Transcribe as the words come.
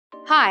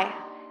Hi,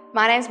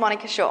 my name's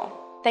Monica Shaw.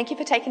 Thank you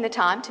for taking the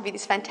time to view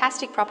this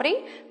fantastic property,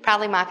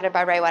 proudly marketed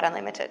by Raywide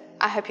Unlimited.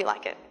 I hope you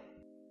like it.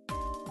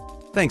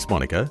 Thanks,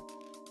 Monica.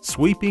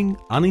 Sweeping,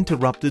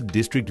 uninterrupted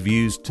district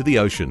views to the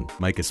ocean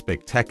make a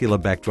spectacular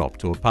backdrop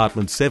to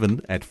apartment 7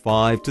 at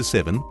 5 to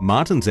 7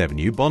 Martins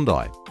Avenue,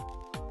 Bondi.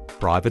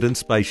 Private and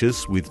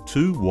spacious with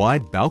 2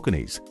 wide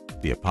balconies,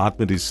 the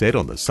apartment is set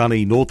on the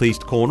sunny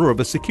northeast corner of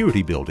a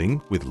security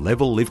building with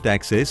level lift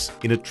access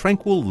in a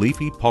tranquil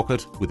leafy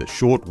pocket with a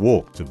short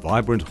walk to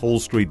vibrant Hall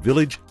Street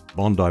Village,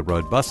 Bondi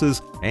Road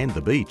buses and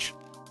the beach.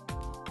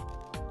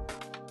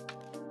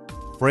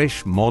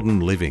 Fresh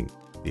modern living.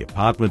 The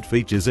apartment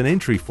features an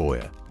entry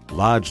foyer,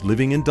 large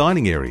living and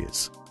dining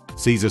areas,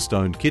 Caesar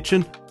stone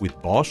kitchen with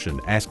Bosch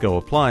and Asko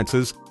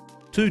appliances,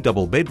 2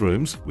 double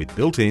bedrooms with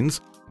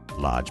built-ins,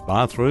 large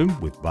bathroom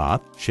with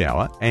bath,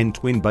 shower and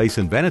twin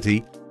basin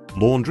vanity,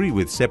 laundry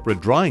with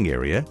separate drying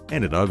area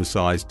and an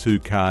oversized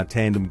 2-car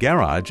tandem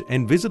garage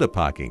and visitor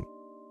parking.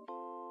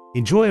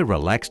 Enjoy a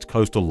relaxed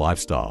coastal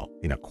lifestyle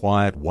in a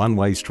quiet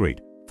one-way street,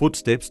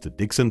 footsteps to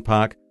Dickson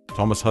Park,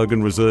 Thomas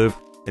Hogan Reserve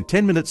and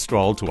 10-minute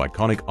stroll to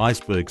iconic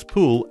Icebergs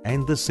Pool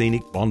and the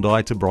scenic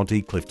Bondi to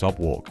Bronte Clifftop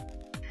Walk.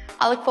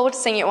 I look forward to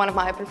seeing you at one of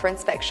my open for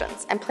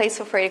inspections, and please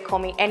feel free to call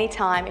me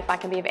anytime if I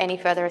can be of any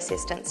further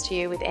assistance to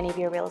you with any of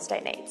your real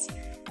estate needs.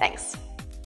 Thanks.